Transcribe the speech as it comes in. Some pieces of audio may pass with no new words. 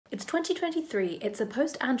It's 2023, it's a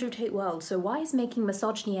post-Andrew Tate world, so why is making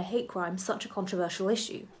misogyny a hate crime such a controversial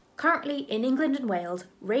issue? Currently, in England and Wales,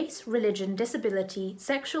 race, religion, disability,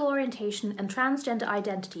 sexual orientation and transgender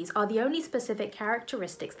identities are the only specific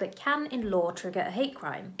characteristics that can, in law, trigger a hate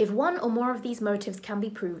crime. If one or more of these motives can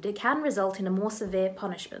be proved, it can result in a more severe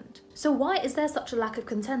punishment. So why is there such a lack of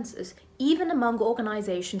consensus, even among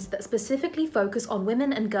organisations that specifically focus on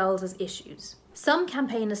women and girls as issues? Some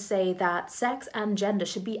campaigners say that sex and gender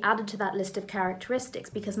should be added to that list of characteristics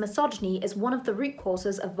because misogyny is one of the root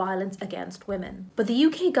causes of violence against women. But the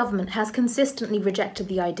UK government has consistently rejected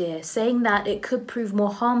the idea, saying that it could prove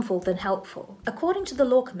more harmful than helpful. According to the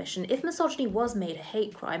Law Commission, if misogyny was made a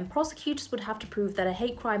hate crime, prosecutors would have to prove that a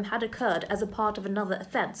hate crime had occurred as a part of another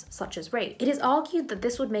offence, such as rape. It is argued that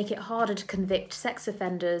this would make it harder to convict sex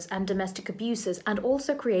offenders and domestic abusers and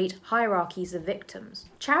also create hierarchies of victims.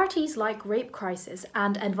 Charities like Rape Crisis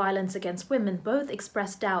and End Violence Against Women both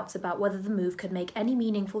expressed doubts about whether the move could make any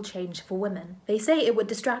meaningful change for women. They say it would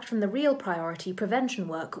distract from the real priority, prevention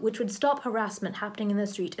work, which would stop harassment happening in the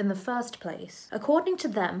street in the first place. According to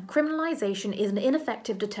them, criminalisation is an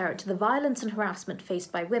ineffective deterrent to the violence and harassment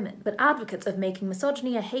faced by women, but advocates of making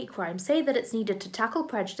misogyny a hate crime say that it's needed to tackle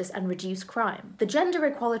prejudice and reduce crime. The gender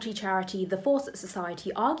equality charity The Fawcett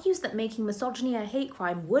Society argues that making misogyny a hate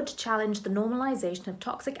crime would challenge the normalisation of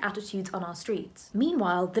toxic attitudes on our streets.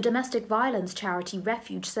 Meanwhile, the domestic violence charity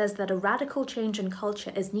Refuge says that a radical change in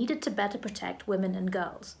culture is needed to better protect women and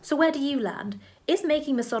girls. So where do you land? Is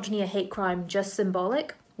making misogyny a hate crime just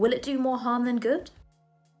symbolic? Will it do more harm than good?